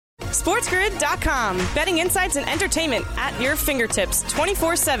SportsGrid.com. Betting insights and entertainment at your fingertips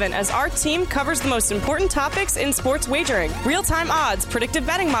 24/7 as our team covers the most important topics in sports wagering. Real-time odds, predictive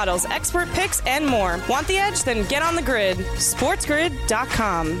betting models, expert picks, and more. Want the edge? Then get on the grid.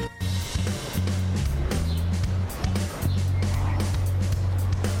 SportsGrid.com.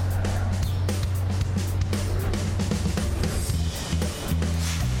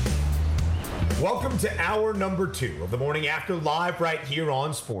 Welcome to hour number 2 of the morning after, live right here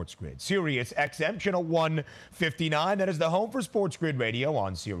on Sports Grid. Sirius XM, channel 159. That is the home for Sports Grid Radio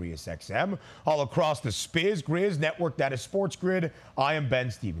on Sirius XM. All across the Spiz Grizz network, that is Sports Grid. I am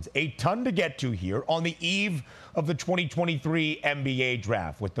Ben Stevens. A ton to get to here on the eve of the 2023 NBA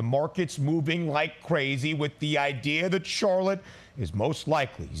draft, with the markets moving like crazy, with the idea that Charlotte is most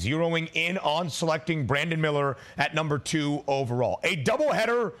likely zeroing in on selecting Brandon Miller at number 2 overall. A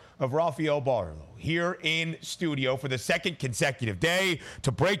doubleheader of Rafael Barlowe here in studio for the second consecutive day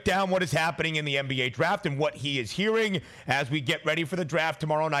to break down what is happening in the NBA draft and what he is hearing as we get ready for the draft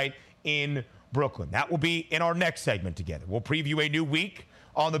tomorrow night in Brooklyn. That will be in our next segment together. We'll preview a new week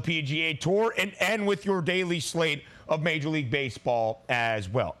on the PGA Tour and end with your daily slate of Major League Baseball as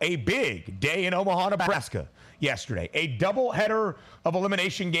well. A big day in Omaha, Nebraska yesterday. A doubleheader of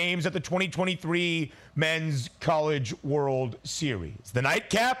elimination games at the 2023 Men's College World Series. The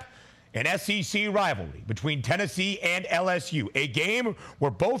nightcap, an SEC rivalry between Tennessee and LSU. A game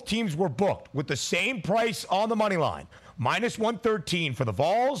where both teams were booked with the same price on the money line. Minus 113 for the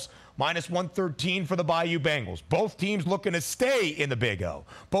Vols, minus 113 for the Bayou Bengals. Both teams looking to stay in the Big O.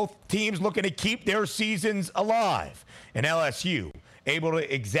 Both teams looking to keep their seasons alive. And LSU able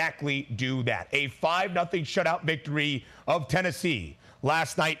to exactly do that. A 5-0 shutout victory of Tennessee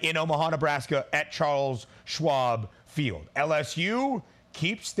last night in Omaha, Nebraska at Charles Schwab Field. LSU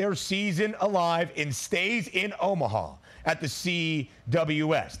keeps their season alive and stays in Omaha at the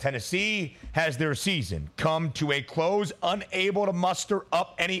CWS. Tennessee has their season come to a close, unable to muster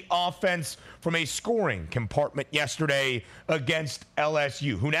up any offense from a scoring compartment yesterday against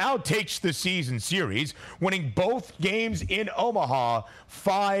LSU, who now takes the season series, winning both games in Omaha,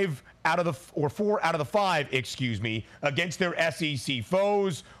 4 out of the 5, against their SEC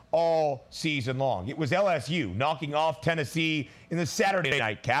foes all season long. It was LSU knocking off Tennessee in the Saturday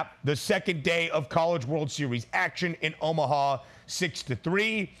night cap, the second day of College World Series action in Omaha,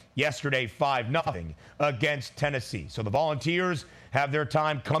 6-3. Yesterday, 5-0 against Tennessee. So the Volunteers have their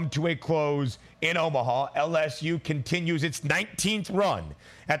time come to a close in Omaha. LSU continues its 19th run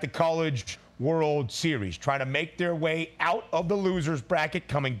at the College World Series, trying to make their way out of the losers bracket,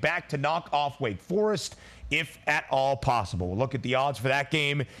 coming back to knock off Wake Forest, if at all possible. We'll look at the odds for that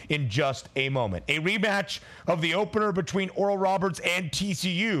game in just a moment. A rematch of the opener between Oral Roberts and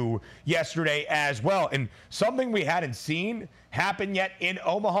TCU yesterday as well. And something we hadn't seen happen yet in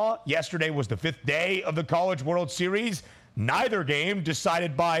Omaha. Yesterday was the 5th day of the College World Series. Neither game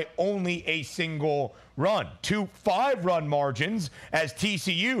decided by only a single run. 2 5-run margins as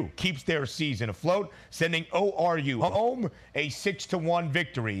TCU keeps their season afloat, sending ORU home, a 6-1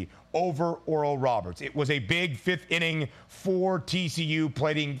 victory over Oral Roberts. It was a big 5th inning for TCU,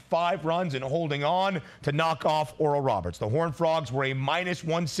 plating 5 runs and holding on to knock off Oral Roberts. The Horned Frogs were a minus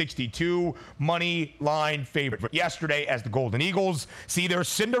 162 money line favorite yesterday as the Golden Eagles see their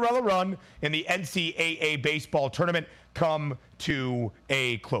Cinderella run in the NCAA baseball tournament come to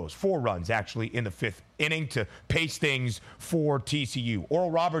a close. 4 runs actually in the 5th inning to pace things for TCU. Oral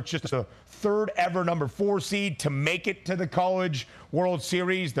Roberts just the 3rd ever number 4 seed to make it to the College World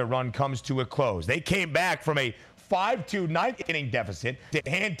Series. Their run comes to a close. They came back from a 5-2 ninth inning deficit to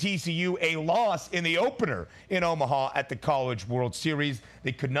hand TCU a loss in the opener in Omaha at the College World Series.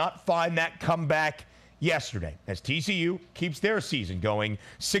 They could not find that comeback yesterday as TCU keeps their season going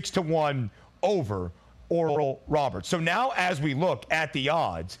 6-1 over Oral Roberts. So now as we look at the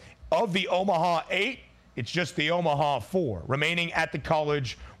odds of the Omaha 8, it's just the Omaha 4 remaining at the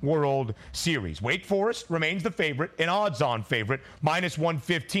College World Series. Wake Forest remains the favorite, an odds-on favorite, minus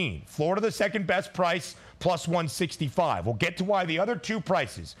 115. Florida, the second best price, plus 165. We'll get to why the other 2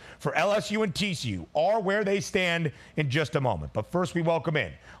 prices for LSU and TCU are where they stand in just a moment. But first, we welcome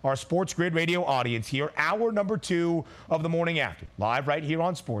in our Sports Grid radio audience here, hour number 2 of the morning after. Live right here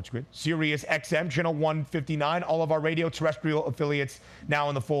on Sports Grid, Sirius XM, channel 159. All of our radio terrestrial affiliates now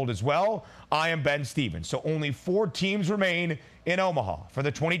in the fold as well. I am Ben Stevens. So only 4 teams remain in Omaha for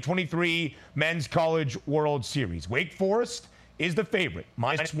the 2023 Men's College World Series. Wake Forest is the favorite,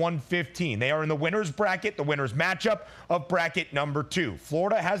 minus 115. They are in the winner's bracket, the winner's matchup of bracket number 2.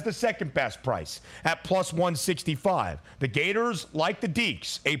 Florida has the second best price at plus 165. The Gators, like the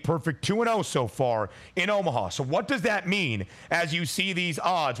Deeks, a perfect 2-0 so far in Omaha. So what does that mean as you see these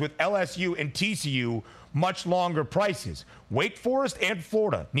odds with LSU and TCU much longer prices? Wake Forest and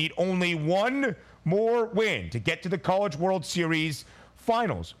Florida need only one more win to get to the College World Series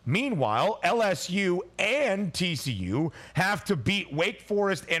Finals. Meanwhile, LSU and TCU have to beat Wake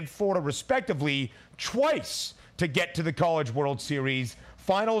Forest and Florida respectively twice to get to the College World Series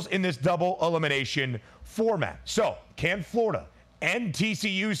Finals in this double elimination format. So, can Florida end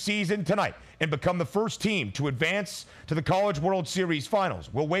TCU's season tonight and become the first team to advance to the College World Series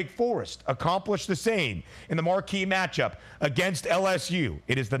Finals? Will Wake Forest accomplish the same in the marquee matchup against LSU?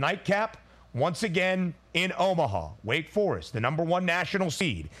 It is the nightcap once again in Omaha. Wake Forest, the number 1 national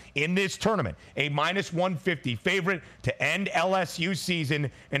seed in this tournament, a minus 150 favorite to end LSU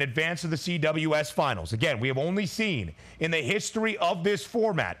season and advance to the CWS Finals. Again, we have only seen in the history of this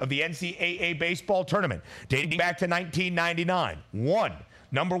format of the NCAA baseball tournament, dating back to 1999, one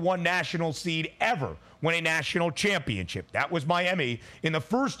number 1 national seed ever win a national championship. That was Miami in the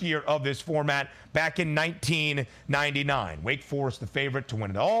first year of this format back in 1999. Wake Forest the favorite to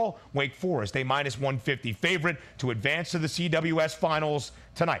win it all. Wake Forest a minus 150 favorite to advance to the CWS Finals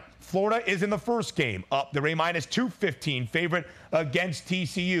tonight. Florida is in the first game up. They're a minus 215 favorite against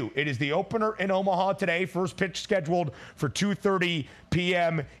TCU. It is the opener in Omaha today. First pitch scheduled for 2:30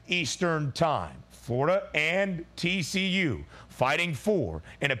 p.m. Eastern Time. Florida and TCU fighting for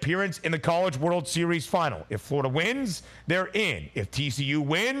an appearance in the College World Series Final. If Florida wins, they're in. If TCU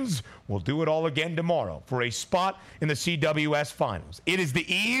wins, we'll do it all again tomorrow for a spot in the CWS Finals. It is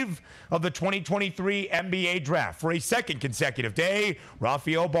the eve of the 2023 NBA Draft. For a second consecutive day,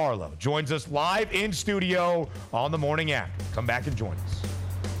 Rafael Barlowe joins us live in studio on the morning after. Come back and join us.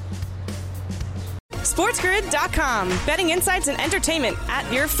 SportsGrid.com. Betting insights and entertainment at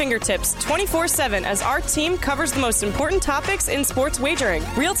your fingertips 24/7 as our team covers the most important topics in sports wagering.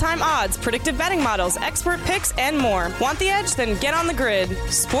 Real-time odds, predictive betting models, expert picks, and more. Want the edge? Then get on the grid.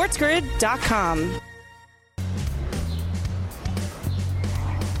 SportsGrid.com.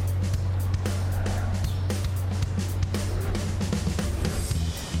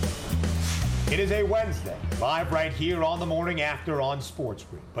 It is a Wednesday, live right here on the morning after on Sports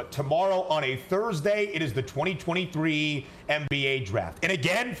Grid. But tomorrow on a Thursday, it is the 2023 NBA Draft. And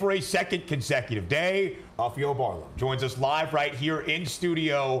again, for a second consecutive day, Rafael Barlowe joins us live right here in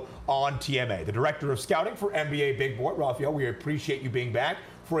studio on TMA. The Director of Scouting for NBA Big Boy. Rafael, we appreciate you being back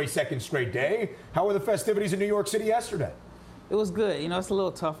for a second straight day. How were the festivities in New York City yesterday? It was good. You know, it's a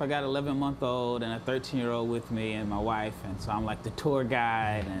little tough. I got an 11-month-old and a 13-year-old with me and my wife, and so I'm like the tour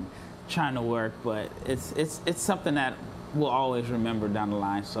guide and trying to work, but it's something that we'll always remember down the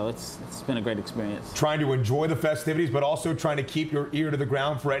line, so it's been a great experience. Trying to enjoy the festivities, but also trying to keep your ear to the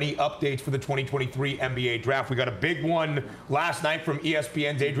ground for any updates for the 2023 NBA Draft. We got a big one last night from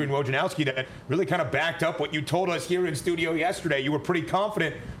ESPN's Adrian Wojnarowski that really kind of backed up what you told us here in studio yesterday. You were pretty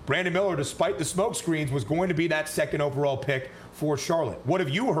confident Brandon Miller, despite the smoke screens, was going to be that second overall pick for Charlotte. What have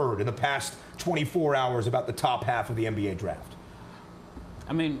you heard in the past 24 hours about the top half of the NBA Draft?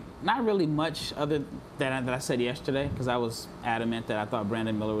 I mean, not really much other than that I said yesterday, because I was adamant that I thought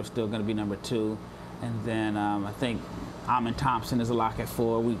Brandon Miller was still going to be number 2. And then I think Amin Thompson is a lock at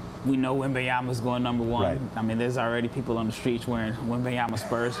 4. We know Wembanyama's going number 1. Right. I mean, there's already people on the streets wearing Wembanyama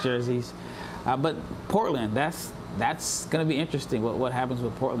Spurs jerseys. But Portland, that's going to be interesting. What happens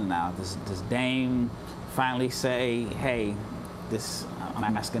with Portland now? Does Dame finally say, hey,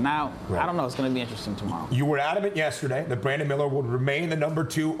 I'm asking out? Right. I don't know. It's going to be interesting tomorrow. You were adamant yesterday that Brandon Miller would remain the number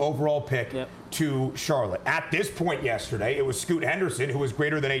 2 overall pick to Charlotte. At this point yesterday, it was Scoot Henderson, who was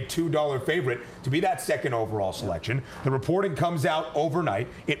greater than a $2 favorite to be that second overall selection. Yep. The reporting comes out overnight.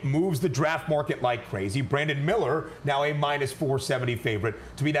 It moves the draft market like crazy. Brandon Miller, now a minus 470 favorite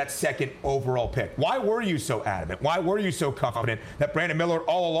to be that second overall pick. Why were you so adamant? Why were you so confident that Brandon Miller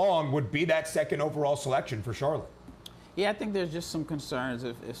all along would be that second overall selection for Charlotte? Yeah, I think there's just some concerns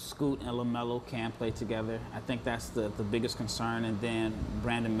if Scoot and LaMelo can play together. I think that's the biggest concern. And then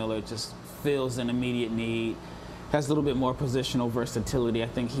Brandon Miller just fills an immediate need, has a little bit more positional versatility. I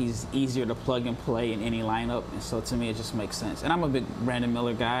think he's easier to plug and play in any lineup. And so to me, it just makes sense. And I'm a big Brandon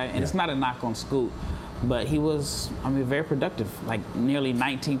Miller guy. And it's not a knock on Scoot, but he was, very productive. Like nearly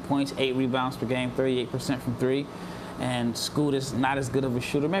 19 points, 8 rebounds per game, 38% from 3. And Scoot is not as good of a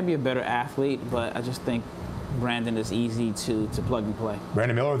shooter, maybe a better athlete, but I just think Brandon is easy to plug and play.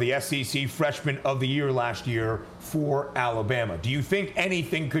 Brandon Miller, the SEC Freshman of the Year last year for Alabama. Do you think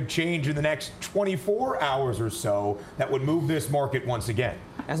anything could change in the next 24 hours or so that would move this market once again?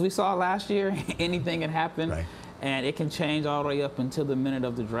 As we saw last year, anything can happen, right, and it can change all the way up until the minute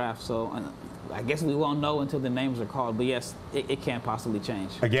of the draft. So I guess we won't know until the names are called, but yes, it can't possibly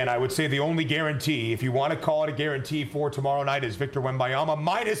change. Again, I would say the only guarantee, if you want to call it a guarantee for tomorrow night, is Victor Wembanyama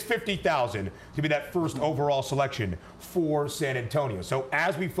minus 50,000 to be that first overall selection for San Antonio. So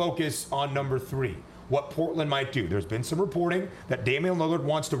as we focus on number 3, what Portland might do. There's been some reporting that Damian Lillard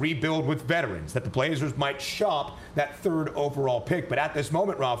wants to rebuild with veterans, that the Blazers might shop that 3rd overall pick. But at this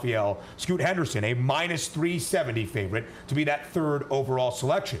moment, Rafael, Scoot Henderson, a minus 370 favorite to be that 3rd overall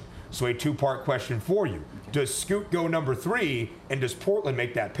selection. So a 2-part question for you. Does Scoot go number 3, and does Portland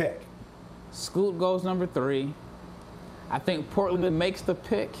make that pick? Scoot goes number 3. I think Portland makes the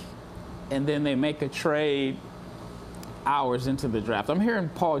pick, and then they make a trade hours into the draft. I'm hearing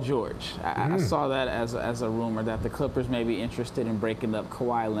Paul George. I saw that as a rumor that the Clippers may be interested in breaking up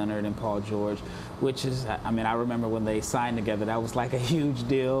Kawhi Leonard and Paul George, which is, I mean, I remember when they signed together, that was like a huge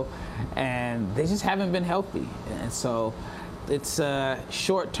deal, and they just haven't been healthy. And so it's a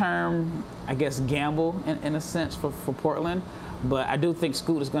short-term, I guess, gamble in a sense for Portland, but I do think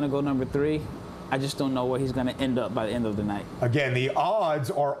Scoot is going to go number 3. I just don't know where he's going to end up by the end of the night. Again, the odds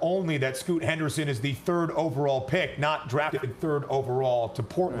are only that Scoot Henderson is the 3rd overall pick, not drafted 3rd overall to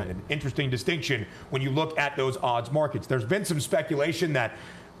Portland. Right. An interesting distinction when you look at those odds markets. There's been some speculation that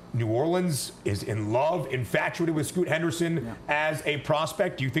New Orleans is in love, infatuated with Scoot Henderson as a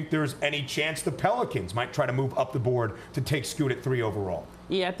prospect. Do you think there's any chance the Pelicans might try to move up the board to take Scoot at 3 overall?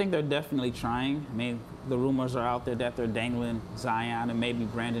 Yeah, I think they're definitely trying. I mean, the rumors are out there that they're dangling Zion and maybe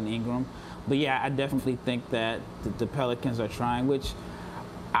Brandon Ingram. But yeah, I definitely think that the Pelicans are trying, which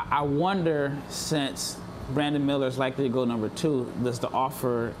I wonder, since Brandon Miller is likely to go number 2, does the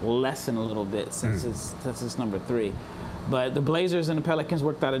offer lessen a little bit since it's number 3? But the Blazers and the Pelicans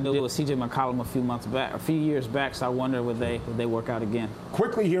worked out a deal with C.J. McCollum a few years back, so I wonder would they work out again.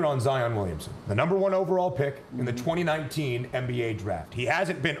 Quickly here on Zion Williamson, the number 1 overall pick in the 2019 NBA draft. He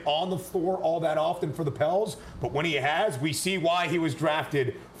hasn't been on the floor all that often for the Pels, but when he has, we see why he was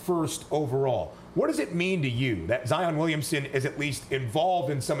drafted 1st overall. What does it mean to you that Zion Williamson is at least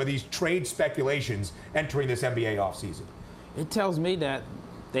involved in some of these trade speculations entering this NBA offseason? It tells me that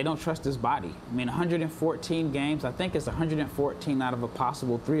they don't trust his body. I mean, 114 games, I think it's 114 out of a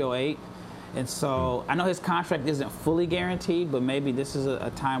possible 308. And so I know his contract isn't fully guaranteed, but maybe this is a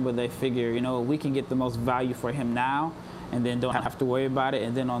time where they figure, you know, we can get the most value for him now and then don't have to worry about it.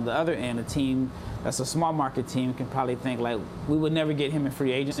 And then on the other end, a team that's a small market team can probably think, like, we would never get him in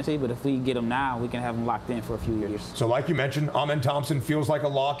free agency, but if we get him now, we can have him locked in for a few years. So like you mentioned, Amen Thompson feels like a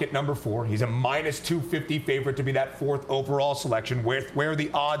lock at number 4. He's a minus 250 favorite to be that 4th overall selection. Where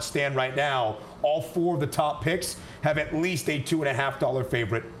the odds stand right now, all 4 of the top picks have at least a $2.50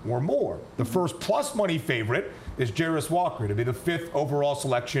 favorite or more. The first plus money favorite is Jarris Walker to be the 5th overall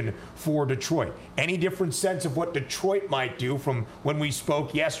selection for Detroit. Any different sense of what Detroit might do from when we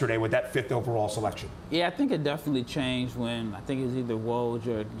spoke yesterday with that 5th overall selection? Yeah, I think it definitely changed when I think it was either Woj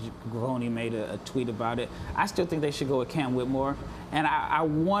or Grony made a tweet about it. I still think they should go with Cam Whitmore. And I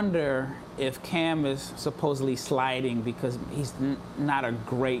wonder if Cam is supposedly sliding because he's not a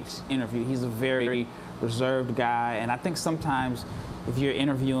great interview. He's a very reserved guy. And I think sometimes if you're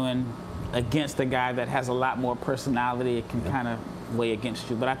interviewing against a guy that has a lot more personality, it can kind of weigh against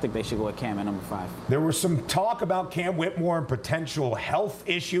you. But I think they should go with Cam at number 5. There was some talk about Cam Whitmore and potential health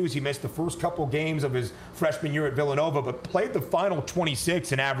issues. He missed the first couple games of his freshman year at Villanova, but played the final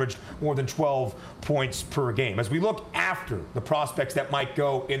 26 and averaged more than 12 points per game. As we look after the prospects that might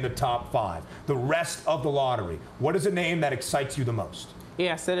go in the top 5, the rest of the lottery, what is a name that excites you the most?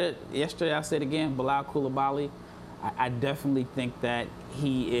 Yeah, I said it yesterday. I said it again, Bilal Coulibaly. I definitely think that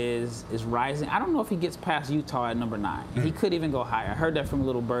he is rising. I don't know if he gets past Utah at number 9. He could even go higher. I heard that from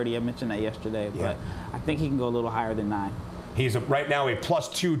Little Birdie. I mentioned that yesterday, but I think he can go a little higher than 9. He's right now a plus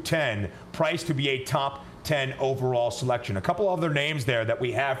 210, priced to be a top 10 overall selection. A couple other names there that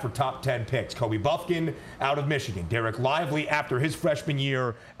we have for top 10 picks. Kobe Buffkin out of Michigan. Derek Lively after his freshman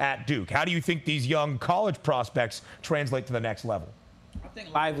year at Duke. How do you think these young college prospects translate to the next level? I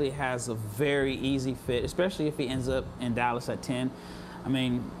think Lively has a very easy fit, especially if he ends up in Dallas at 10. I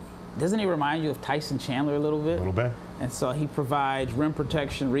mean, doesn't he remind you of Tyson Chandler a little bit? A little bit. And so he provides rim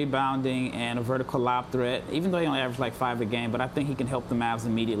protection, rebounding, and a vertical lob threat, even though he only averaged like 5 a game. But I think he can help the Mavs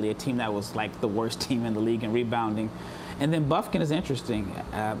immediately, a team that was like the worst team in the league in rebounding. And then Buffkin is interesting.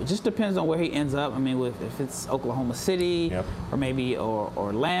 It just depends on where he ends up. I mean, if it's Oklahoma City or maybe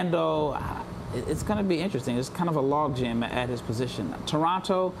Orlando, it's going to be interesting. It's kind of a logjam at his position.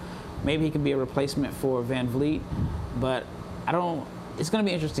 Toronto, maybe he can be a replacement for Van Vliet, but it's going to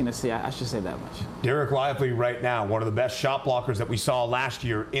be interesting to see. I should say that much. Derek Lively right now, one of the best shot blockers that we saw last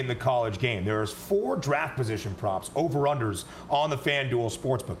year in the college game. There's 4 draft position props, over-unders on the FanDuel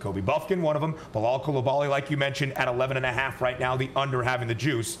Sportsbook. Kobe Buffkin, one of them. Bilal Coulibaly, like you mentioned, at 11.5 right now, the under having the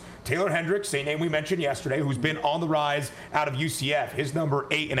juice. Taylor Hendricks, same name we mentioned yesterday, who's been on the rise out of UCF. His number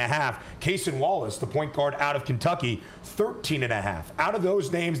 8.5. Cason Wallace, the point guard out of Kentucky, 13.5. Out of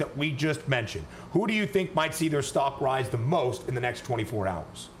those names that we just mentioned, who do you think might see their stock rise the most in the next 24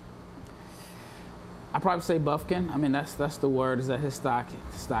 hours? I'd probably say Buffkin. I mean, that's the word, is that his stock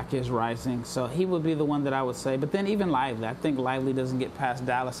is rising. So he would be the one that I would say. But then even Lively. I think Lively doesn't get past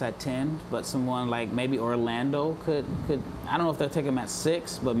Dallas at 10, but someone like maybe Orlando could I don't know if they'll take him at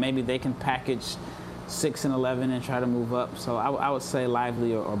 6, but maybe they can package 6 and 11 and try to move up. So I would say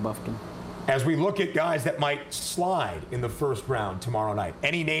Lively or Buffkin. As we look at guys that might slide in the first round tomorrow night,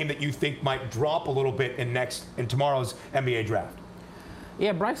 any name that you think might drop a little bit in tomorrow's NBA draft?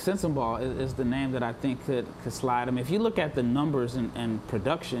 Yeah, Bryce Sensabaugh is the name that I think could slide. I mean, if you look at the numbers and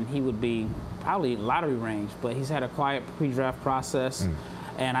production, he would be probably lottery range, but he's had a quiet pre-draft process,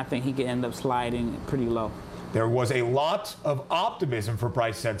 and I think he could end up sliding pretty low. There was a lot of optimism for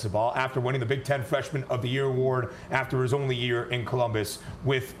Bryce Sensabaugh after winning the Big Ten Freshman of the Year award after his only year in Columbus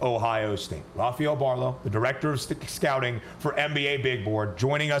with Ohio State. Rafael Barlowe, the director of scouting for NBA Big Board,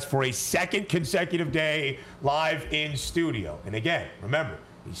 joining us for a second consecutive day live in studio. And again, remember,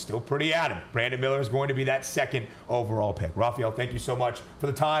 he's still pretty adamant. Brandon Miller is going to be that second overall pick. Rafael, thank you so much for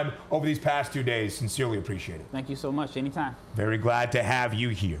the time over these past 2 days. Sincerely appreciate it. Thank you so much. Anytime. Very glad to have you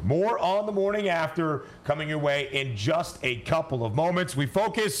here. More on the morning after coming your way in just a couple of moments. We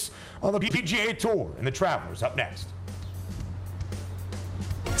focus on the PGA Tour and the Travelers up next.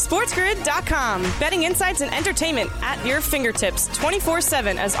 SportsGrid.com. Betting insights and entertainment at your fingertips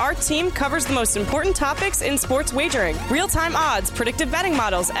 24/7 as our team covers the most important topics in sports wagering. Real-time odds, predictive betting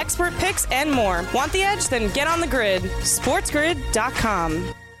models, expert picks, and more. Want the edge? Then get on the grid.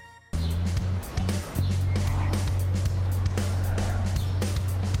 SportsGrid.com.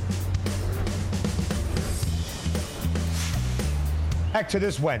 Back to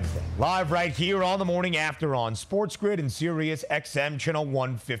this Wednesday, live right here on the morning after on Sports Grid and Sirius XM channel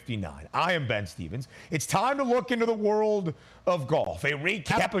 159. I am Ben Stevens. It's time to look into the world of golf. A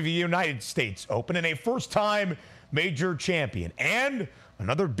recap of the United States Open and a first-time major champion. And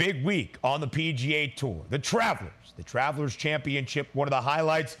another big week on the PGA Tour. The Travelers Championship, one of the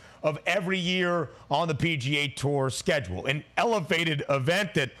highlights of every year on the PGA Tour schedule. An elevated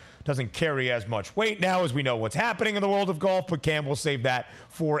event that doesn't carry as much weight now as we know what's happening in the world of golf, but Cam will save that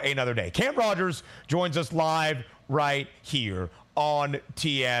for another day. Cam Rogers joins us live right here on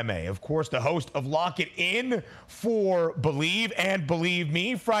TMA. Of course, the host of Lock It In for Believe and Believe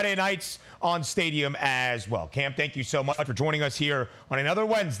Me, Friday nights on Stadium as well. Cam, thank you so much for joining us here on another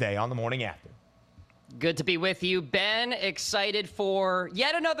Wednesday on the morning after. Good to be with you, Ben. Excited for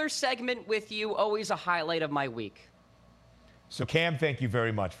yet another segment with you. Always a highlight of my week. So, Cam, thank you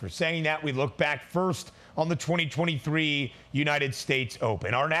very much for saying that. We look back first on the 2023 United States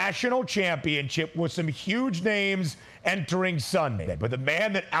Open, our national championship with some huge names entering Sunday. But the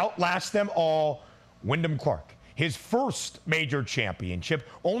man that outlasts them all, Wyndham Clark, his first major championship,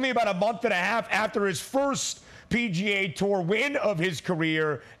 only about a month and a half after his first PGA Tour win of his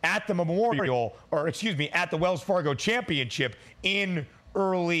career at the at the Wells Fargo Championship in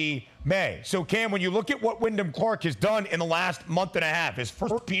early May. So, Cam, when you look at what Wyndham Clark has done in the last month and a half, his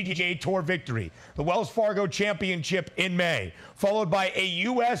first PGA Tour victory, the Wells Fargo Championship in May, followed by a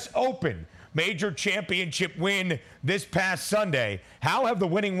U.S. Open major championship win this past Sunday, how have the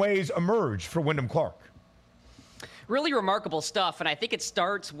winning ways emerged for Wyndham Clark? Really remarkable stuff, and I think it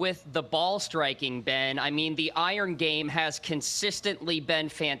starts with the ball striking, Ben. I mean, the iron game has consistently been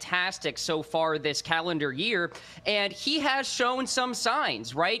fantastic so far this calendar year, and he has shown some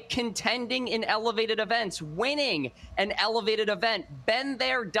signs, right? Contending in elevated events, winning an elevated event, been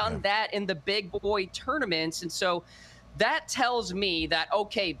there, done that in the big boy tournaments, and so that tells me that,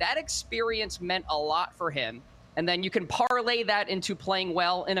 okay, that experience meant a lot for him. And then you can parlay that into playing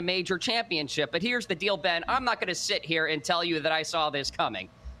well in a major championship. But here's the deal, Ben. I'm not going to sit here and tell you that I saw this coming.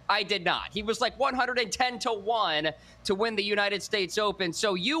 I did not. He was like 110-1 to win the United States Open.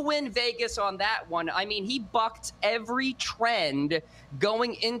 So you win Vegas on that one. I mean, he bucked every trend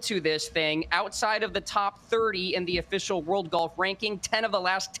going into this thing outside of the top 30 in the official World Golf Ranking. 10 of the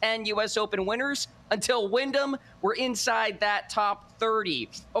last 10 U.S. Open winners until Wyndham were inside that top 30.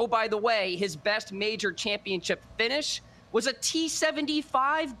 Oh, by the way, his best major championship finish was a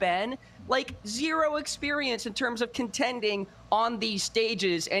T75, Ben. Like, zero experience in terms of contending on these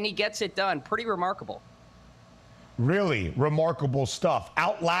stages, and he gets it done. Pretty remarkable. Really remarkable stuff.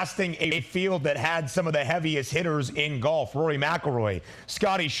 Outlasting a field that had some of the heaviest hitters in golf. Rory McIlroy,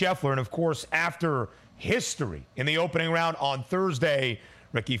 Scottie Scheffler, and of course, after history in the opening round on Thursday,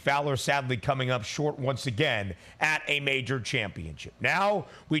 Ricky Fowler sadly coming up short once again at a major championship. Now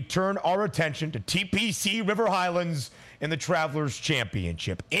we turn our attention to TPC River Highlands in the Travelers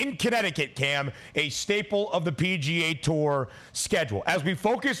Championship. In Connecticut, Cam, a staple of the PGA Tour schedule. As we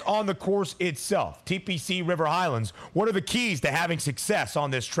focus on the course itself, TPC River Highlands, what are the keys to having success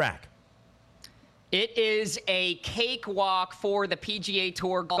on this track? It is a cakewalk for the PGA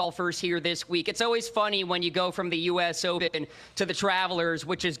Tour golfers here this week. It's always funny when you go from the U.S. Open to the Travelers,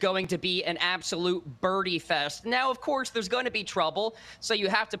 which is going to be an absolute birdie fest. Now, of course, there's going to be trouble, so you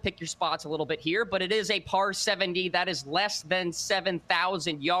have to pick your spots a little bit here, but it is a par 70 that is less than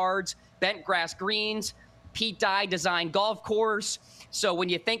 7,000 yards, bent grass greens, Pete Dye designed golf course. So when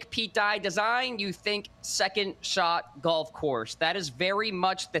you think Pete Dye design, you think second shot golf course. That is very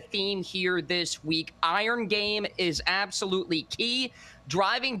much the theme here this week. Iron game is absolutely key.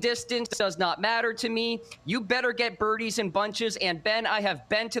 Driving distance does not matter to me. You better get birdies in bunches. And Ben, I have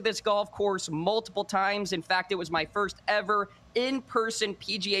been to this golf course multiple times. In fact, it was my first ever in-person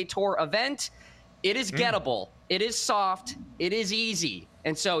PGA Tour event. It is gettable. It is soft. It is easy.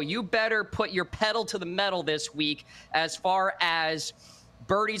 And so you better put your pedal to the metal this week as far as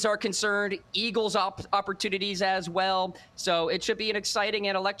birdies are concerned, eagles opportunities as well. So it should be an exciting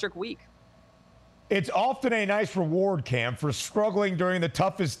and electric week. It's often a nice reward, Cam, for struggling during the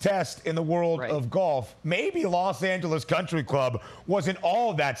toughest test in the world of golf. Maybe Los Angeles Country Club wasn't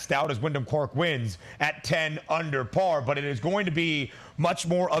all that stout as Wyndham Clark wins at 10 under par, but it is going to be much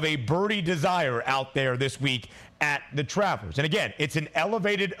more of a birdie desire out there this week at the Travelers. And again, it's an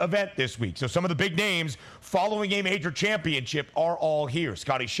elevated event this week. So some of the big names following a major championship are all here.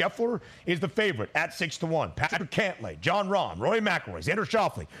 Scottie Scheffler is the favorite at 6-1. Patrick Cantlay, Jon Rahm, Rory McIlroy, Xander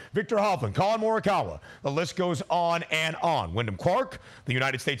Schauffele, Viktor Hovland, Colin Morikawa. The list goes on and on. Wyndham Clark, the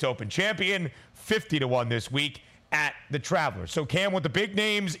United States Open champion, 50-1 this week at the Travelers. So Cam, with the big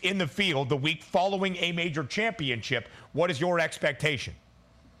names in the field the week following a major championship, what is your expectation?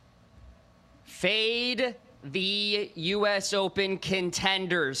 Fade the U.S. Open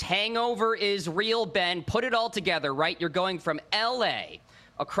contenders. Hangover is real, Ben. Put it all together, right? You're going from L.A.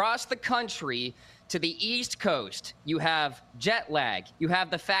 across the country to the East Coast. You have jet lag. You have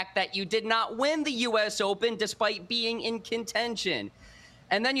the fact that you did not win the U.S. Open despite being in contention.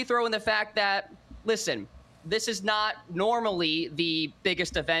 And then you throw in the fact that, listen, this is not normally the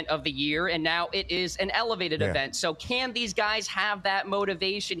biggest event of the year, and now it is an elevated event. So can these guys have that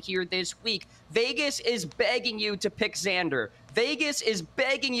motivation here this week? Vegas is begging you to pick Xander. Vegas is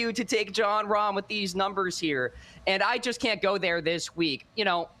begging you to take Jon Rahm with these numbers here, and I just can't go there this week. You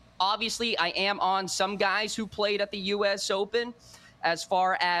know, obviously I am on some guys who played at the U.S. Open as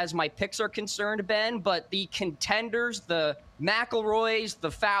far as my picks are concerned, Ben, but the contenders, the McIlroys,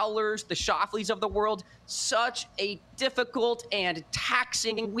 the Fowlers, the Schauffele's of the world, such a difficult and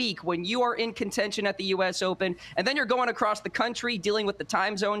taxing week when you are in contention at the U.S. Open, and then you're going across the country dealing with the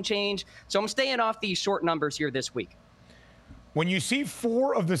time zone change. So I'm staying off these short numbers here this week. When you see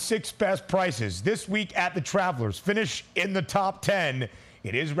 4 of the 6 best prices this week at the Travelers finish in the top 10,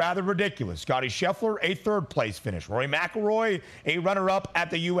 it is rather ridiculous. Scottie Scheffler, a third-place finish. Rory McIlroy, a runner-up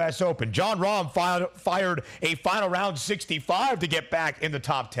at the U.S. Open. Jon Rahm fired a final round 65 to get back in the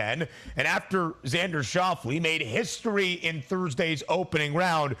top 10. And after Xander Schauffele made history in Thursday's opening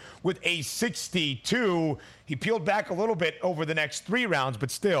round with a 62, he peeled back a little bit over the next 3 rounds, but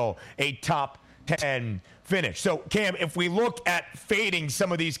still a top 10 finish. So, Cam, if we look at fading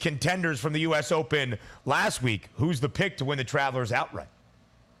some of these contenders from the U.S. Open last week, who's the pick to win the Travelers outright?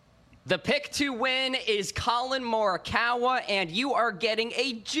 The pick to win is Colin Morikawa, and you are getting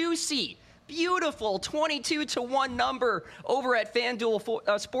a juicy, beautiful 22-1 number over at FanDuel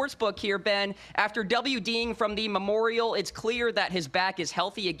Sportsbook here, Ben. After WDing from the Memorial, it's clear that his back is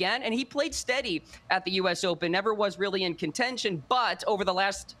healthy again, and he played steady at the U.S. Open, never was really in contention, but over the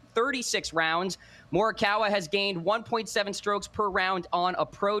last 36 rounds, Morikawa has gained 1.7 strokes per round on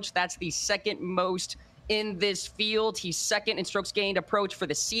approach. That's the second most in this field. He's second in strokes gained approach for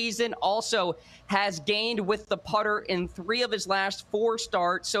the season. Also has gained with the putter in 3 of his last 4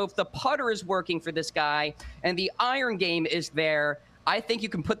 starts. So if the putter is working for this guy and the iron game is there, I think you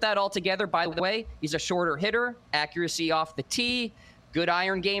can put that all together. By the way, he's a shorter hitter, accuracy off the tee, good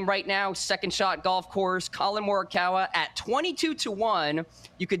iron game right now, second shot golf course. Colin Morikawa at 22-1.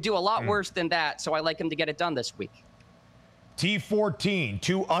 You could do a lot worse than that. So I like him to get it done this week. T14,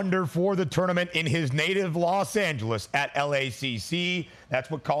 2 under for the tournament in his native Los Angeles at LACC. That's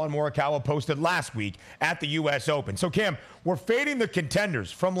what Colin Morikawa posted last week at the U.S. Open. So, Cam, we're fading the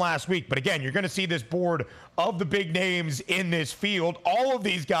contenders from last week. But again, you're going to see this board of the big names in this field. All of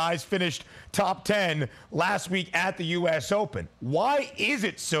these guys finished top 10 last week at the U.S. Open. Why is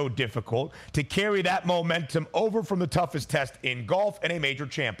it so difficult to carry that momentum over from the toughest test in golf and a major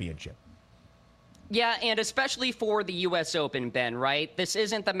championship? Yeah, and especially for the U.S. Open, Ben, right? This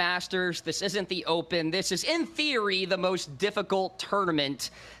isn't the Masters. This isn't the Open. This is, in theory, the most difficult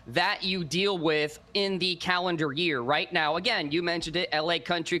tournament that you deal with in the calendar year. Right now, again, you mentioned it, LA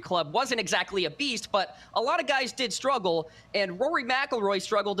Country Club wasn't exactly a beast, but a lot of guys did struggle, and Rory McIlroy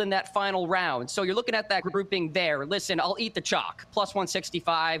struggled in that final round. So you're looking at that grouping there. Listen, I'll eat the chalk. Plus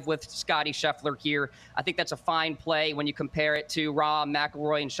 165 with Scottie Scheffler here. I think that's a fine play when you compare it to Rahm,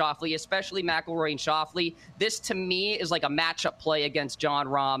 McIlroy, and Schauffele, especially McIlroy and Schauffele. This, to me, is like a matchup play against Jon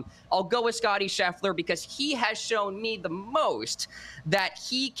Rahm. I'll go with Scottie Scheffler because he has shown me the most that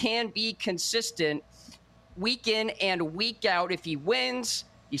he can be consistent week in and week out. If he wins,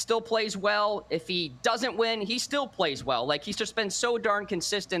 he still plays well. If he doesn't win, he still plays well. Like, he's just been so darn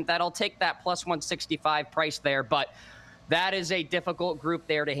consistent that I'll take that plus 165 price there. But that is a difficult group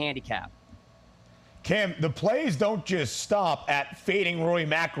there to handicap. Cam, the plays don't just stop at fading Rory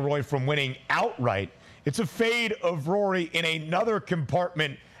McIlroy from winning outright. It's a fade of Rory in another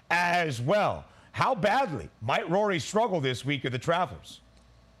compartment as well. How badly might Rory struggle this week at the Travelers?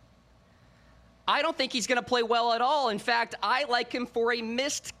 I don't think he's going to play well at all. In fact, I like him for a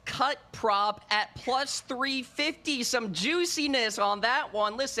missed cut prop at plus 350. Some juiciness on that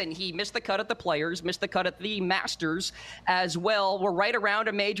one. Listen, he missed the cut at the Players, missed the cut at the Masters as well. We're right around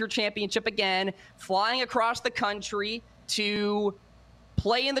a major championship again, flying across the country to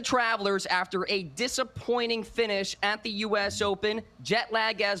play in the Travelers after a disappointing finish at the U.S. Open. Jet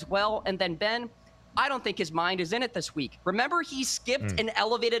lag as well. And then, Ben, I don't think his mind is in it this week. Remember, he skipped an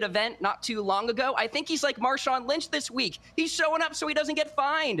elevated event not too long ago? I think he's like Marshawn Lynch this week. He's showing up so he doesn't get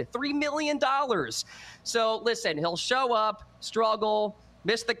fined $3 million. So, listen, he'll show up, struggle,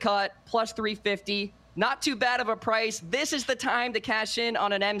 miss the cut, plus 350. Not too bad of a price. This is the time to cash in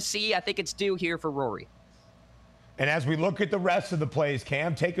on an MC. I think it's due here for Rory. And as we look at the rest of the plays,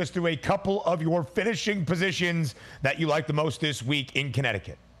 Cam, take us through a couple of your finishing positions that you like the most this week in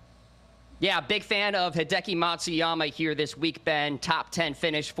Connecticut. Yeah, big fan of Hideki Matsuyama here this week, Ben. Top 10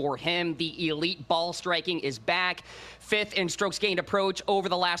 finish for him. The elite ball striking is back. 5th in strokes gained approach over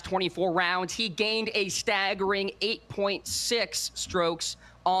the last 24 rounds. He gained a staggering 8.6 strokes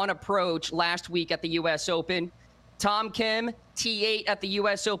on approach last week at the U.S. Open. Tom Kim, T8 at the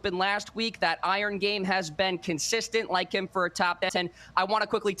U.S. Open last week. That iron game has been consistent, like him for a top 10. I want to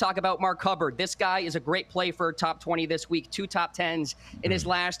quickly talk about Mark Hubbard. This guy is a great play for a top 20 this week. 2 top 10s in his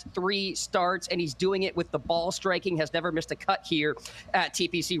last 3 starts, and he's doing it with the ball striking. Has never missed a cut here at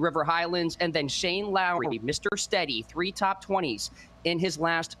TPC River Highlands. And then Shane Lowry, Mr. Steady, 3 top 20s in his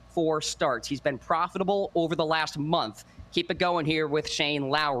last 4 starts. He's been profitable over the last month. Keep it going here with Shane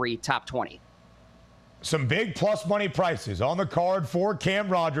Lowry, top 20. Some big plus money prices on the card for Cam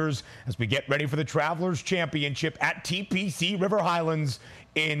Rogers as we get ready for the Travelers Championship at TPC River Highlands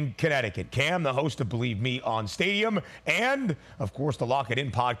in Connecticut. Cam, the host of Believe Me on Stadium, and, of course, the Lock It In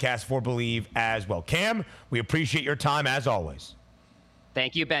podcast for Believe as well. Cam, we appreciate your time as always.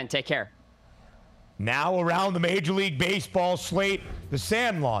 Thank you, Ben. Take care. Now around the Major League Baseball slate, the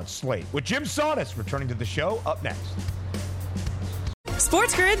Sandlot slate, with Jim Saunis returning to the show up next.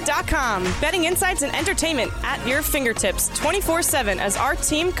 SportsGrid.com. Betting insights and entertainment at your fingertips 24/7 as our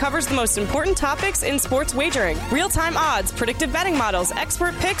team covers the most important topics in sports wagering. Real-time odds, predictive betting models,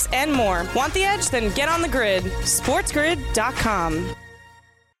 expert picks, and more. Want the edge? Then get on the grid. SportsGrid.com.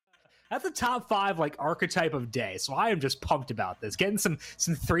 That's a top 5 like archetype of day, so I am just pumped about this. Getting some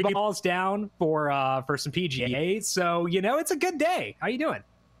 3 balls down for some PGA, so it's a good day. How you doing?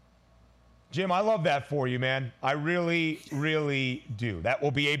 Jim, I love that for you, man. I really, really do. That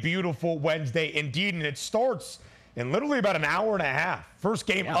will be a beautiful Wednesday indeed, and it starts in literally about an hour and a half. First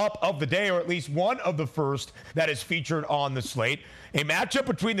game up of the day, or at least one of the first that is featured on the slate. A matchup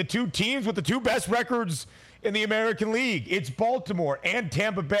between the 2 teams with the 2 best records in the American League. It's Baltimore and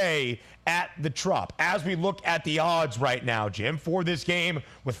Tampa Bay at the Trop. As we look at the odds right now, Jim, for this game,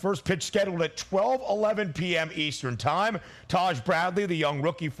 with first pitch scheduled at 12:11 p.m. Eastern time, Taj Bradley, the young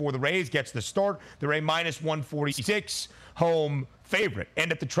rookie for the Rays, gets the start. They're a minus 146 home favorite.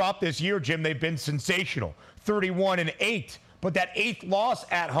 And at the Trop this year, Jim, they've been sensational. 31-8 but that 8th loss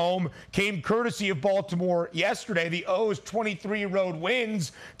at home came courtesy of Baltimore yesterday. The O's 23 road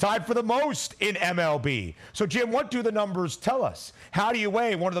wins tied for the most in MLB. So, Jim, what do the numbers tell us? How do you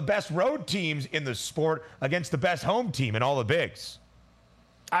weigh one of the best road teams in the sport against the best home team in all the bigs?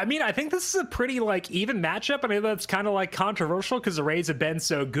 I mean, I think this is a pretty even matchup. I mean, that's kind of controversial because the Rays have been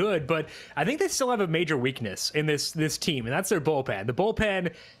so good, but I think they still have a major weakness in this team, and that's their bullpen. The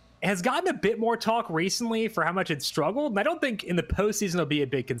bullpen has gotten a bit more talk recently for how much it's struggled, and I don't think in the postseason it'll be a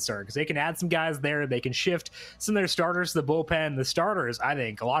big concern because they can add some guys there. They can shift some of their starters to the bullpen. The starters, I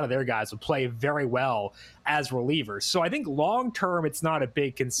think a lot of their guys will play very well as relievers. So I think long-term it's not a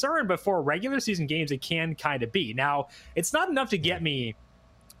big concern, but for regular season games it can kind of be. Now, it's not enough to get me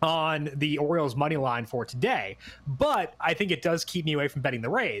on the Orioles money line for today, but I think it does keep me away from betting the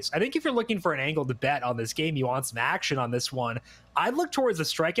Rays. I think if you're looking for an angle to bet on this game, you want some action on this one, I'd look towards the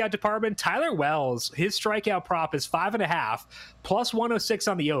strikeout department. Tyler Wells, his strikeout prop is 5.5 plus 106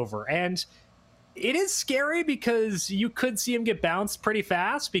 on the over, and it is scary because you could see him get bounced pretty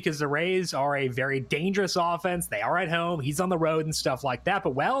fast because the Rays are a very dangerous offense. They are at home. He's on the road and stuff like that. But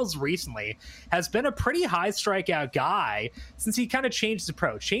Wells recently has been a pretty high strikeout guy since he kind of changed his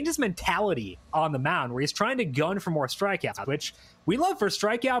approach, changed his mentality on the mound where he's trying to gun for more strikeouts, which we love for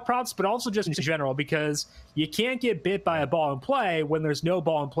strikeout props, but also just in general because you can't get bit by a ball in play when there's no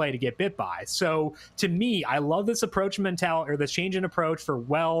ball in play to get bit by. So to me, I love this approach mentality or the change in approach for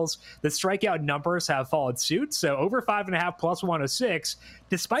Wells. The strikeout numbers have followed suit. So over 5.5 plus 106,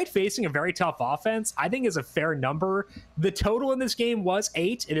 despite facing a very tough offense, I think is a fair number. The total in this game was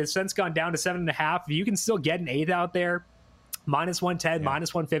 8. It has since gone down to 7.5. If you can still get an 8 out there, minus 110,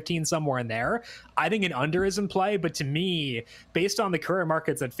 minus 115, somewhere in there, I think an under is in play. But to me, based on the current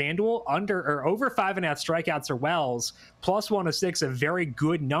markets at FanDuel, under or over 5.5 strikeouts or Wells, plus 106, a very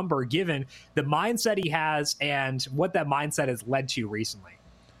good number given the mindset he has and what that mindset has led to recently.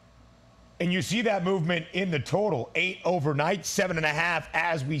 And you see that movement in the total, 8 overnight, 7.5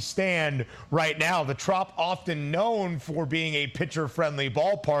 as we stand right now. The Trop often known for being a pitcher-friendly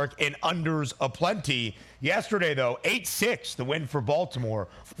ballpark and unders aplenty. Yesterday, though, 8-6, the win for Baltimore,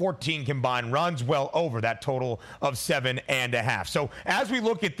 14 combined runs, well over that total of 7.5. So as we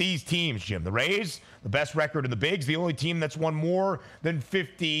look at these teams, Jim, the Rays, the best record in the bigs, the only team that's won more than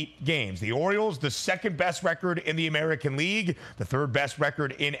 50 games. The Orioles, the second best record in the American League, the third best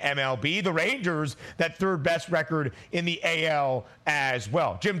record in MLB. The Rangers, that third best record in the AL as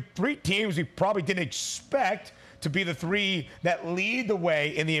well. Jim, 3 teams we probably didn't expect to be the 3 that lead the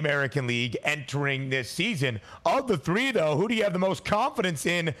way in the American League entering this season. Of the 3, though, who do you have the most confidence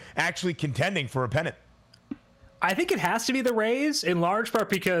in actually contending for a pennant? I think it has to be the Rays, in large part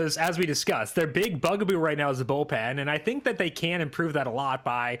because, as we discussed, their big bugaboo right now is the bullpen, and I think that they can improve that a lot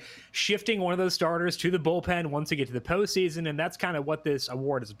by shifting one of those starters to the bullpen once they get to the postseason, and that's kind of what this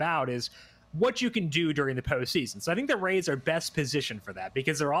award is about, is what you can do during the postseason. So I think the Rays are best positioned for that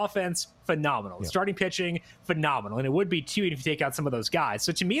because their offense, phenomenal. Yeah. Starting pitching, phenomenal. And it would be too if you take out some of those guys.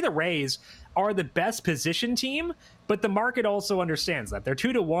 So to me, the Rays are the best position team, but the market also understands that. They're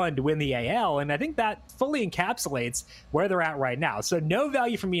 2-1 to win the AL, and I think that fully encapsulates where they're at right now. So no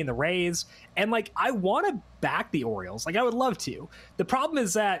value for me in the Rays, and I want to back the Orioles. I would love to. The problem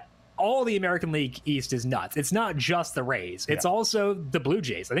is that all the American League East is nuts. It's not just the Rays. It's also the Blue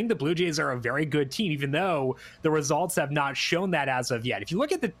Jays. I think the Blue Jays are a very good team, even though the results have not shown that as of yet. If you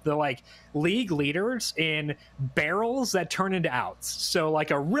look at the league leaders in barrels that turn into outs, so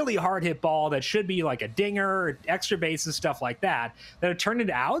a really hard hit ball that should be a dinger, extra bases, stuff like that are turned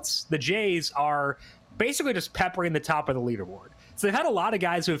into outs, the Jays are basically just peppering the top of the leaderboard. So they've had a lot of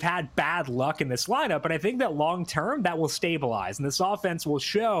guys who have had bad luck in this lineup, but I think that long term that will stabilize and this offense will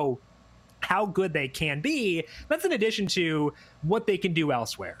show how good they can be. That's in addition to what they can do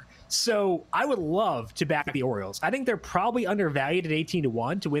elsewhere. So I would love to back the Orioles. I think they're probably undervalued at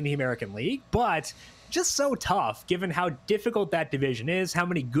 18-1 to win the American League, but just so tough given how difficult that division is, how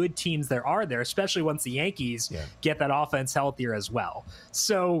many good teams there are there, especially once the Yankees get that offense healthier as well.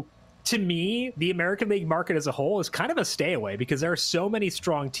 So to me, the American League market as a whole is kind of a stay away because there are so many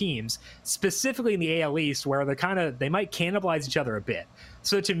strong teams, specifically in the AL East, where they might cannibalize each other a bit.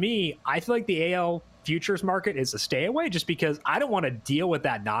 So to me, I feel like the AL futures market is a stay away just because I don't want to deal with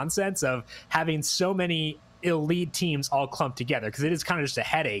that nonsense of having so many elite teams all clumped together because it is kind of just a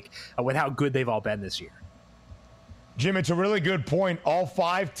headache with how good they've all been this year. Jim, it's a really good point. All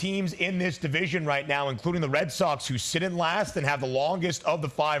 5 teams in this division right now, including the Red Sox, who sit in last and have the longest of the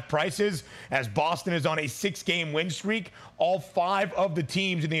 5 prices, as Boston is on a 6-game win streak. All 5 of the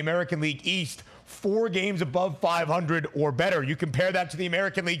teams in the American League East 4 games above 500 or better. You compare that to the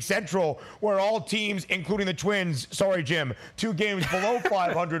American League Central, where all teams, including the Twins, 2 games below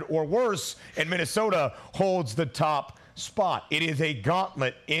 500 or worse, and Minnesota holds the top spot. It is a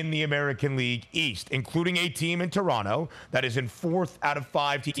gauntlet in the American League East, including a team in Toronto that is in 4th out of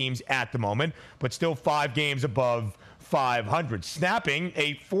 5 teams at the moment, but still 5 games above 500, snapping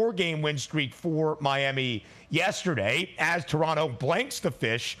a 4-game win streak for Miami yesterday as Toronto blanks the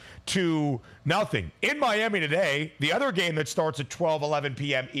Fish 2-0. In Miami today, the other game that starts at 11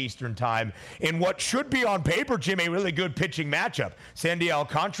 p.m. Eastern time in what should be on paper, Jim, a really good pitching matchup. Sandy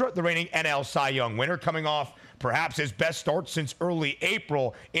Alcantara, the reigning NL Cy Young winner, coming off perhaps his best start since early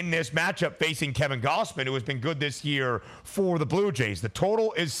April in this matchup, facing Kevin Gausman, who has been good this year for the Blue Jays. The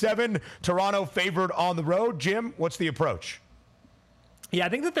total is 7. Toronto favored on the road. Jim, what's the approach? Yeah, I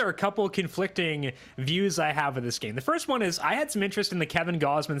think that there are a couple of conflicting views I have of this game. The first one is I had some interest in the Kevin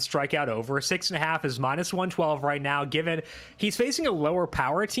Gausman strikeout over. 6.5 is -112 right now, given he's facing a lower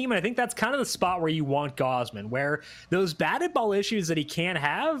power team. And I think that's kind of the spot where you want Gausman, where those batted ball issues that he can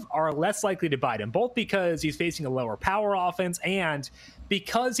have are less likely to bite him, both because he's facing a lower power offense and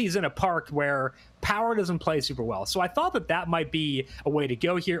because he's in a park where power doesn't play super well. So I thought that that might be a way to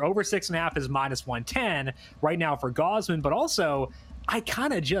go here. Over 6.5 is -110 right now for Gausman, but also I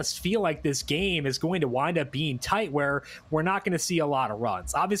kind of just feel like this game is going to wind up being tight where we're not going to see a lot of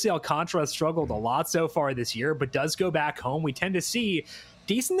runs. Obviously, Alcantara has struggled a lot so far this year, but does go back home. We tend to see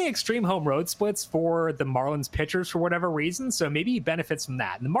decently extreme home road splits for the Marlins pitchers for whatever reason, so maybe he benefits from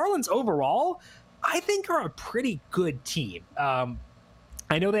that. And the Marlins overall, I think, are a pretty good team.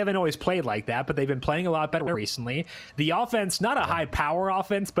 I know they haven't always played like that, but they've been playing a lot better recently. The offense, not a high power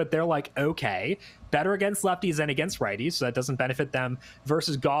offense, but they're like, okay, better against lefties than against righties, so that doesn't benefit them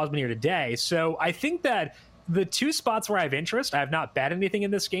versus Gausman here today. So I think that the 2 spots where I have interest, I have not bet anything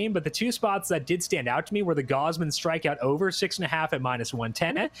in this game, but the 2 spots that did stand out to me were the Gausman strikeout over 6.5 at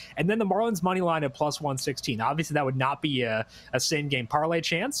 -110, and then the Marlins money line at +116. Obviously, that would not be a same game parlay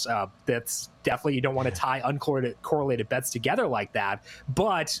chance. That's definitely, you don't want to tie uncorrelated bets together like that.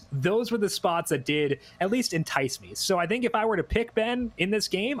 But those were the spots that did at least entice me. So I think if I were to pick Ben in this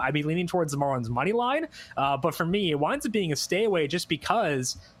game, I'd be leaning towards the Marlins money line. But for me, it winds up being a stay away just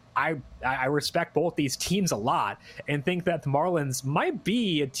because I respect both these teams a lot and think that the Marlins might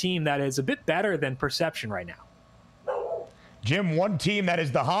be a team that is a bit better than perception right now. Jim, one team that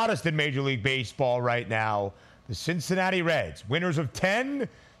is the hottest in Major League Baseball right now, the Cincinnati Reds, winners of 10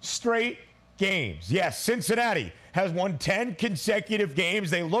 straight games. Yes, Cincinnati has won 10 consecutive games.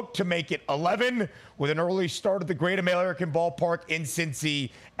 They look to make it 11 with an early start at the Great American Ballpark in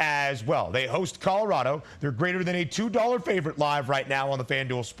Cincy as well. They host Colorado. They're greater than a $2 favorite live right now on the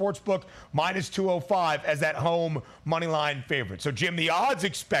FanDuel Sportsbook, -205 as that home moneyline favorite. So, Jim, the odds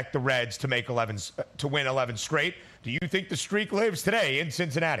expect the Reds to win 11 straight. Do you think the streak lives today in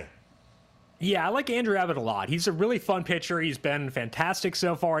Cincinnati? Yeah, I like Andrew Abbott a lot. He's a really fun pitcher. He's been fantastic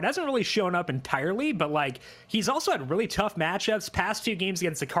so far. It hasn't really shown up entirely, but he's also had really tough matchups. Past 2 games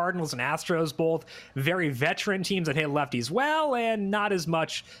against the Cardinals and Astros, both very veteran teams that hit lefties well, and not as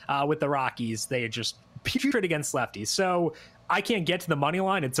much with the Rockies. They just putrid against lefties. So I can't get to the money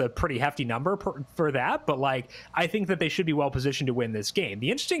line. It's a pretty hefty number for that, but I think that they should be well positioned to win this game.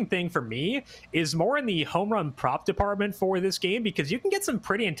 The interesting thing for me is more in the home run prop department for this game, because you can get some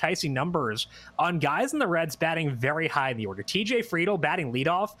pretty enticing numbers on guys in the Reds batting very high in the order. TJ Friedl batting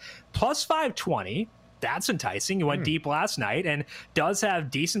leadoff, +520. That's enticing. He went deep last night and does have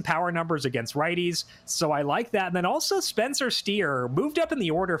decent power numbers against righties, so I like that. And then also Spencer Steer moved up in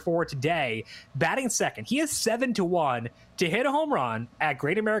the order for today, batting second. He is 7-1 to hit a home run at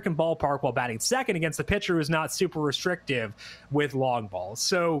Great American Ballpark while batting second against a pitcher who's not super restrictive with long balls.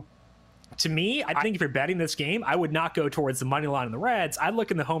 So to me, I think if you're betting this game, I would not go towards the money line in the Reds. I'd look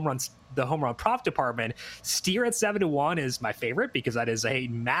in the home run prop department. Steer at 7-1 is my favorite because that is a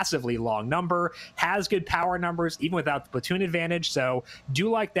massively long number, has good power numbers even without the platoon advantage. So do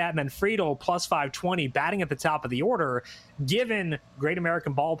like that. And then Friedl +520 batting at the top of the order. Given Great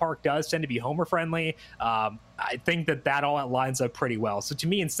American Ballpark does tend to be homer friendly, I think that all lines up pretty well. So to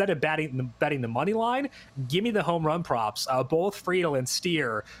me, instead of betting the money line, give me the home run props. Both Friedl and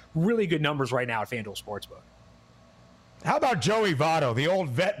Steer, really good numbers right now at FanDuel Sportsbook. How about Joey Votto, the old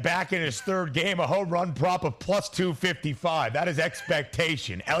vet back in his 3rd game, a home run prop of +255. That is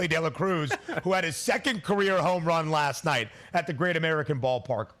expectation. Ellie De La Cruz, who had his 2nd career home run last night at the Great American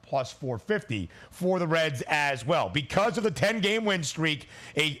Ballpark, +450 for the Reds as well. Because of the 10-game win streak,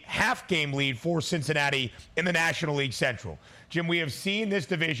 a half-game lead for Cincinnati in the National League Central. Jim, we have seen this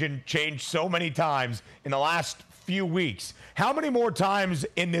division change so many times in the last few weeks. How many more times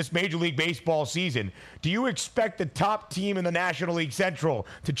in this Major League Baseball season do you expect the top team in the National League Central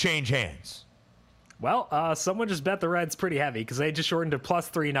to change hands? Well, someone just bet the Reds pretty heavy because they just shortened to plus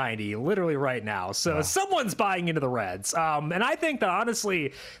 390 literally right now. So someone's buying into the Reds. And I think that,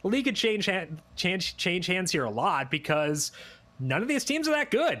 honestly, the league could change hands here a lot because none of these teams are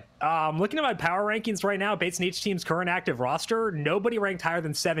that good. Looking at my power rankings right now, based on each team's current active roster, nobody ranked higher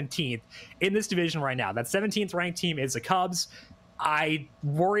than 17th in this division right now. That 17th ranked team is the Cubs. I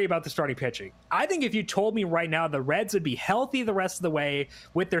worry about the starting pitching. I think if you told me right now the Reds would be healthy the rest of the way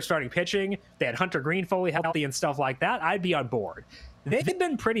with their starting pitching, they had Hunter Green fully healthy and stuff like that, I'd be on board. They've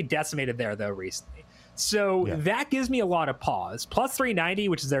been pretty decimated there, though, recently. So that gives me a lot of pause. Plus 390,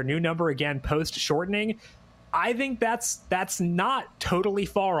 which is their new number, again, post-shortening, I think that's not totally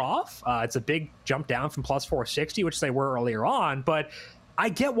far off. It's a big jump down from plus 460, which they were earlier on, but I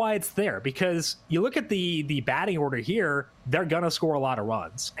get why it's there because you look at the batting order here, they're going to score a lot of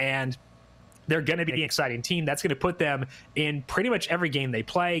runs and they're going to be an exciting team. That's going to put them in pretty much every game they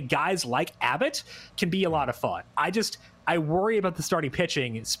play. Guys like Abbott can be a lot of fun. I worry about the starting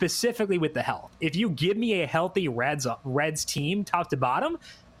pitching, specifically with the health. If you give me a healthy Reds team top to bottom,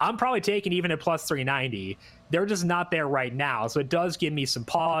 I'm probably taking even at plus 390. They're just not there right now. So it does give me some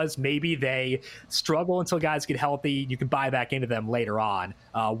pause. Maybe they struggle until guys get healthy. You can buy back into them later on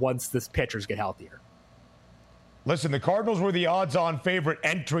once the pitchers get healthier. Listen, the Cardinals were the odds-on favorite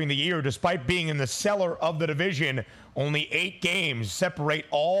entering the year, despite being in the cellar of the division. Only 8 games separate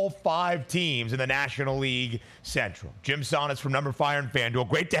all 5 teams in the National League Central. Jim Sonis from Number Fire and FanDuel.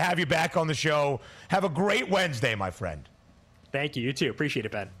 Great to have you back on the show. Have a great Wednesday, my friend. Thank you. You too. Appreciate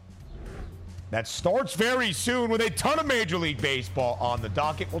it, Ben. That starts very soon with a ton of Major League Baseball on the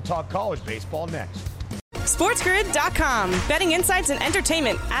docket. We'll talk college baseball next. SportsGrid.com. Betting insights and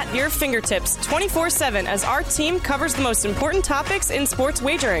entertainment at your fingertips 24/7 as our team covers the most important topics in sports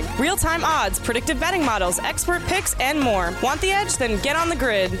wagering. Real-time odds, predictive betting models, expert picks, and more. Want the edge? Then get on the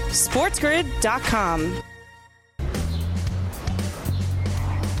grid. SportsGrid.com.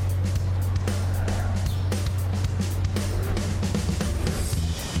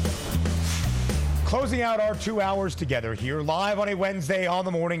 Closing out our 2 hours together here, live on a Wednesday on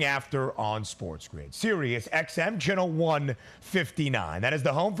the morning after on Sports Grid. Sirius XM, channel 159. That is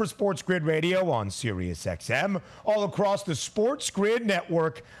the home for Sports Grid Radio on Sirius XM, all across the Sports Grid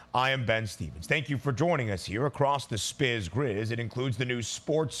network. I am Ben Stevens. Thank you for joining us here across the Spiz Grid. It includes the new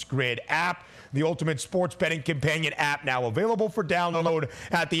Sports Grid app, the ultimate sports betting companion app, now available for download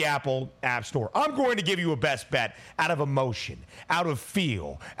at the Apple App Store. I'm going to give you a best bet out of emotion, out of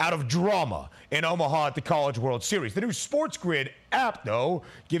feel, out of drama in Omaha at the College World Series. The new Sports Grid app, though,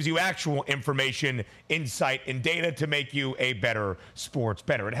 gives you actual information, insight, and data to make you a better sports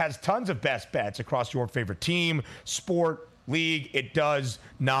bettor. It has tons of best bets across your favorite team, sport, league. It does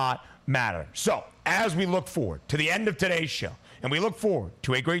not matter. So, as we look forward to the end of today's show, and we look forward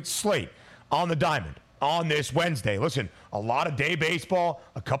to a great slate on the diamond on this Wednesday. Listen, a lot of day baseball,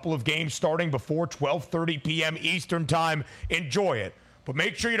 a couple of games starting before 12:30 p.m. Eastern time. Enjoy it. But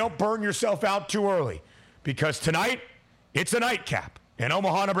make sure you don't burn yourself out too early because tonight, it's a nightcap in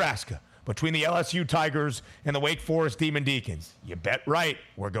Omaha, Nebraska between the LSU Tigers and the Wake Forest Demon Deacons. You bet right.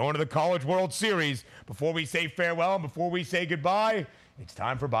 We're going to the College World Series. Before we say farewell and before we say goodbye, it's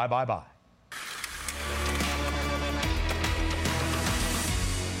time for bye, bye, bye.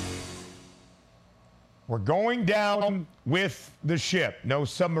 We're going down with the ship. No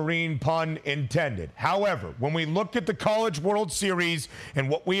submarine pun intended. However, when we look at the College World Series and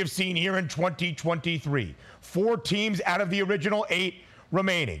what we have seen here in 2023, 4 teams out of the original 8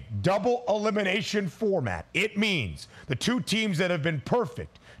 remaining. Double elimination format. It means the 2 teams that have been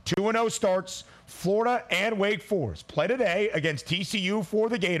perfect, 2-0 starts, Florida and Wake Forest, play today against TCU for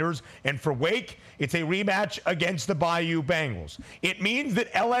the Gators, and for Wake, it's a rematch against the Bayou Bengals. It means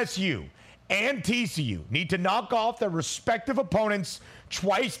that LSU and TCU need to knock off their respective opponents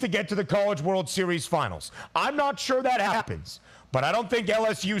twice to get to the College World Series finals. I'm not sure that happens, but I don't think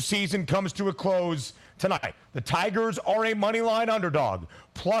LSU season comes to a close tonight. The Tigers are a moneyline underdog,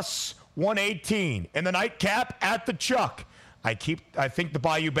 plus 118 in the nightcap at the Chuck. I think the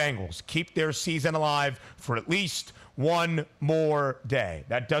Bayou Bengals keep their season alive for at least one more day.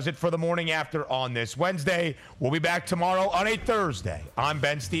 That does it for the morning after on this Wednesday. We'll be back tomorrow on a Thursday. I'm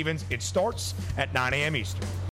Ben Stevens. It starts at 9 a.m. Eastern.